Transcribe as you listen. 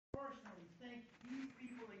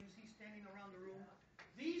around the room.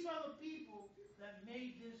 These are the people that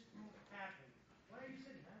made this group happen. Why are you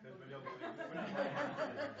sitting, man?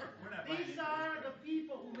 These are the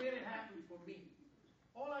people who made it happen for me.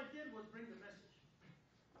 All I did was bring the message.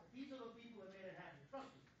 These are the people that made it happen.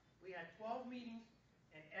 Trust me. We had 12 meetings,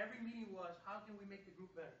 and every meeting was, how can we make the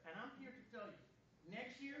group better? And I'm here to tell you,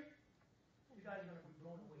 next year, you guys are going to be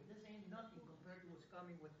blown away. This ain't nothing compared to what's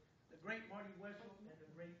coming with the great Marty Westbrook and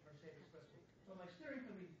the great Mercedes Westbrook. So my steering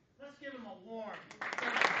committee, let's give them a warm.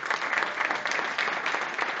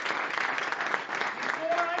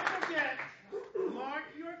 Before I forget, mark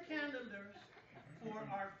your calendars for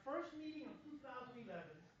our first meeting of 2011,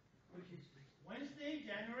 which is Wednesday,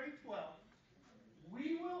 January 12th.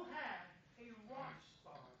 We will have a rock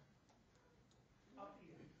star up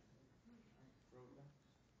here.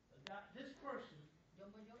 This person,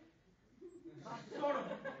 sort of,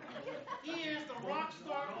 he is the rock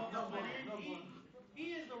star of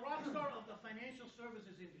the financial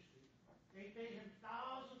services industry. They pay him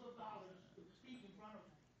thousands of dollars to speak in front of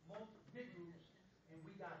most big groups, and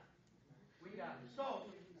we got it. We got it. So,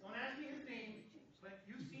 don't ask me his name, but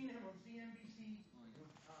you've seen him on CNBC,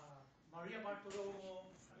 Maria Bartolomo.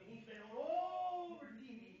 I mean, he's been all over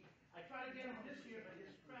TV. I tried to get him this year, but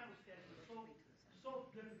his travel schedule is so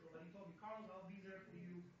difficult. And he told me, Carlos, I'll be there for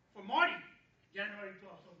you for Marty, January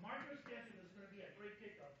 12th. So mark your schedule. Is going to be a great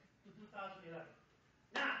kickoff to 2011.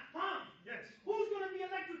 Now, Tom. Yes. Who's going to be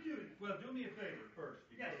electrocuted? Well, do me a favor first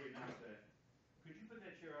before we announce that. Could you put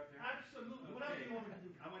that chair out there? Absolutely. Okay. What else do you want me to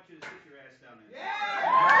do? I want you to sit your ass down there.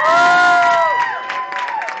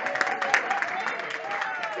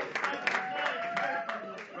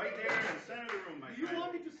 Right there in the center of the room, my friend. You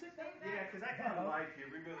want me to sit down? Yeah, because I kind of lied to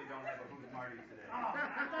you. We really don't have a Who's Marty today. Oh,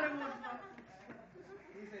 I thought it was.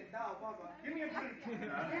 He said, no, Papa. Give me a drink.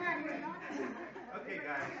 Okay,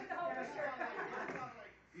 guys.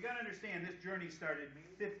 You got to understand, this journey started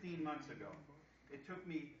 15 months ago. It took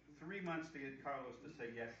me 3 months to get Carlos to say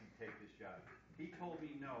yes, he'd take this job. He told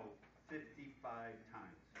me no 55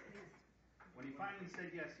 times. When he finally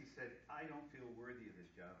said yes, he said, I don't feel worthy of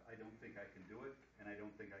this job. I don't think I can do it, and I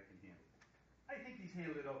don't think I can handle it. I think he's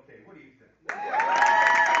handled it okay. What do you think?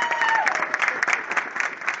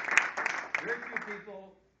 Very few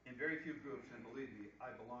people in very few groups, and believe me, I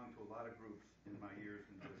belong to a lot of groups in my years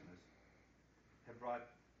in business, have brought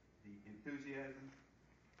the enthusiasm,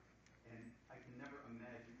 and I can never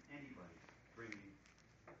imagine anybody bringing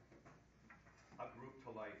a group to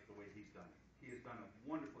life the way he's done it. He has done a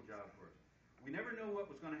wonderful job for us. We never knew what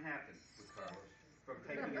was going to happen with Carlos from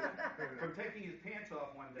taking his pants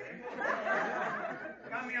off one day.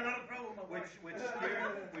 Got me a lot of trouble. Which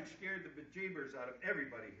scared the bejeebers out of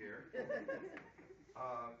everybody here.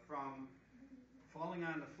 From falling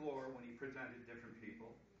on the floor when he presented different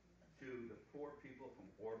people to the 4 people from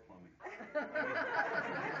Orr Plumbing.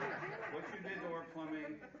 What you did to Orr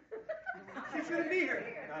Plumbing, You shouldn't be here.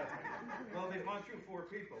 well, they've gone through 4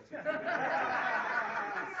 people.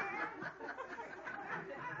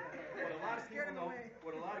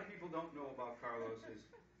 What a lot of people don't know about Carlos is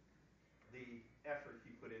the effort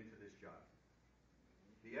he put into this job.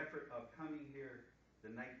 The effort of coming here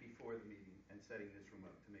the night before the meeting and setting this room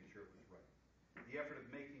up to make sure it was right. The effort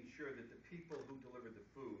of making sure that the people who delivered the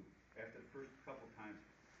food after the first couple times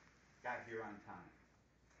got here on time.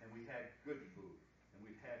 And we had good food, and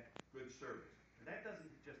we've had good service. And that doesn't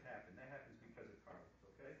just happen. That happens because of Carlos,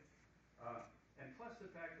 okay? And plus the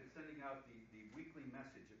fact that sending out the weekly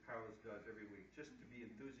message that Carlos does every week, just to be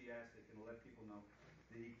enthusiastic and let people know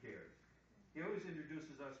that he cares. He always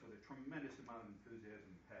introduces us with a tremendous amount of enthusiasm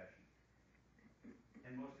and passion.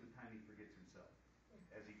 And most of the time he forgets himself,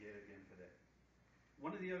 as he did again today.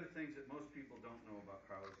 One of the other things that most people don't know about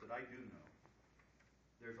Carlos that I do know,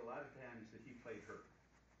 there's a lot of times that he played hurt.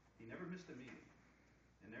 He never missed a meeting.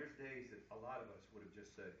 And there's days that a lot of us would have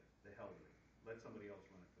just said, the hell with it. Let somebody else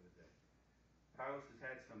run it for the day. Carlos has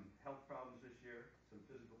had some health problems this year, some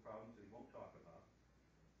physical problems that he won't talk about.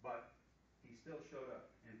 But he still showed up.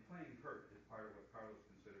 And playing hurt is part of what Carlos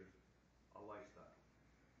considers a lifestyle.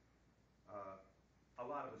 A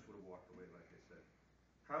lot of us would have walked away, like I said.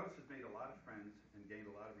 Carlos has made a lot of friends and gained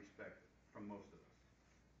a lot of respect from most of us.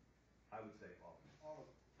 I would say all of us. All of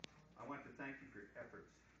us. I want to thank you for your efforts,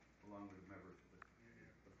 along with the members of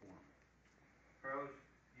the forum. Carlos,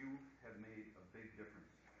 you have made a big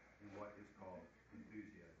difference in what is called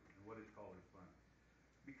enthusiasm and what is called fun.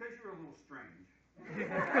 Because you're a little strange.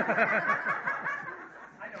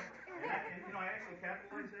 I know. And I actually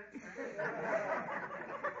capitalize that.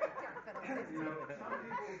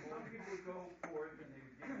 Some people would go forth and they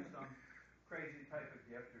would give you some crazy type of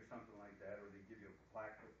gift or something like that, or they give you a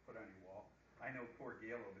plaque to put on your wall. I I know poor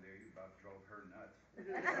Gail over there, you about drove her nuts.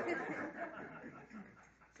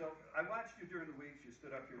 So I watched you during the weeks. You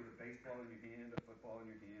stood up here with a baseball in your hand, a football in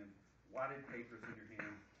your hand, wadded papers in your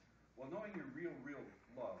hand. Well, knowing your real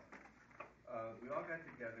love, we all got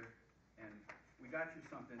together and we got you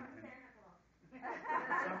something, and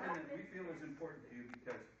something that we feel is important to you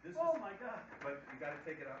because this Oh is. my God. But you got to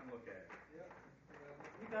take it out and look at it.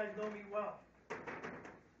 You guys know me well.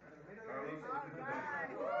 Carlos, look at the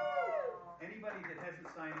back. Anybody that hasn't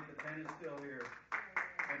signed it, the pen is still here.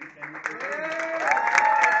 And it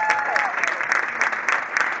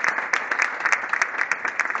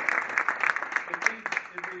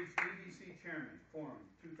reads DBC Chairman, Forum,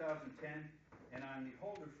 2010, and on the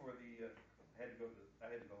holder for the, I had to go the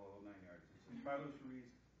whole 9 yards. It says, Carlos Ruiz,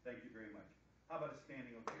 thank you very much. How about a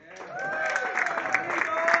standing ovation?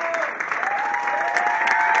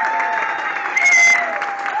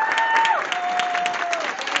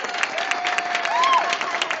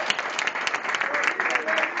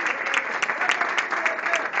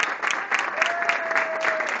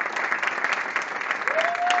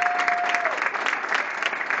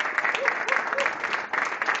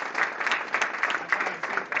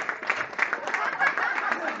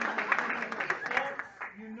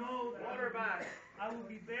 I will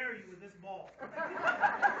be buried with this ball.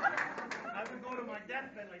 I will go to my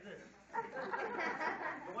deathbed like this.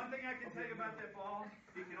 The one thing I can tell you about that ball,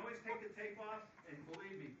 you can always take the tape off, and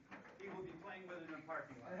believe me, he will be playing with it in a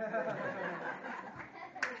parking lot.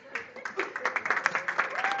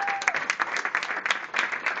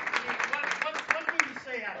 What can you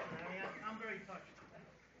say after that? I mean, I'm very touched.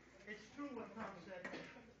 It's true what Tom said.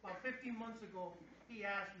 About 15 months ago, he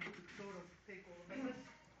asked me to sort of take over business.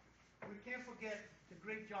 We can't forget the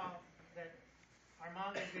great job that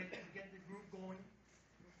Armando did to get the group going.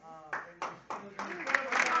 It was an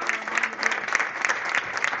incredible job Armando did.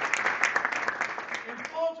 And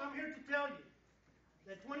folks, I'm here to tell you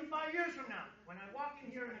that 25 years from now, when I walk in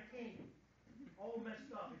here in a cane, all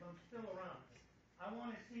messed up, if I'm still around, I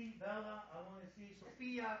want to see Bella, I want to see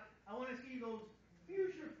Sophia, I want to see those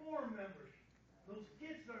future forum members, those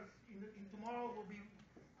kids that are tomorrow will be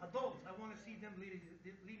adults. I want to see them leading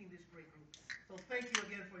this great group. So thank you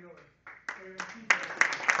again for your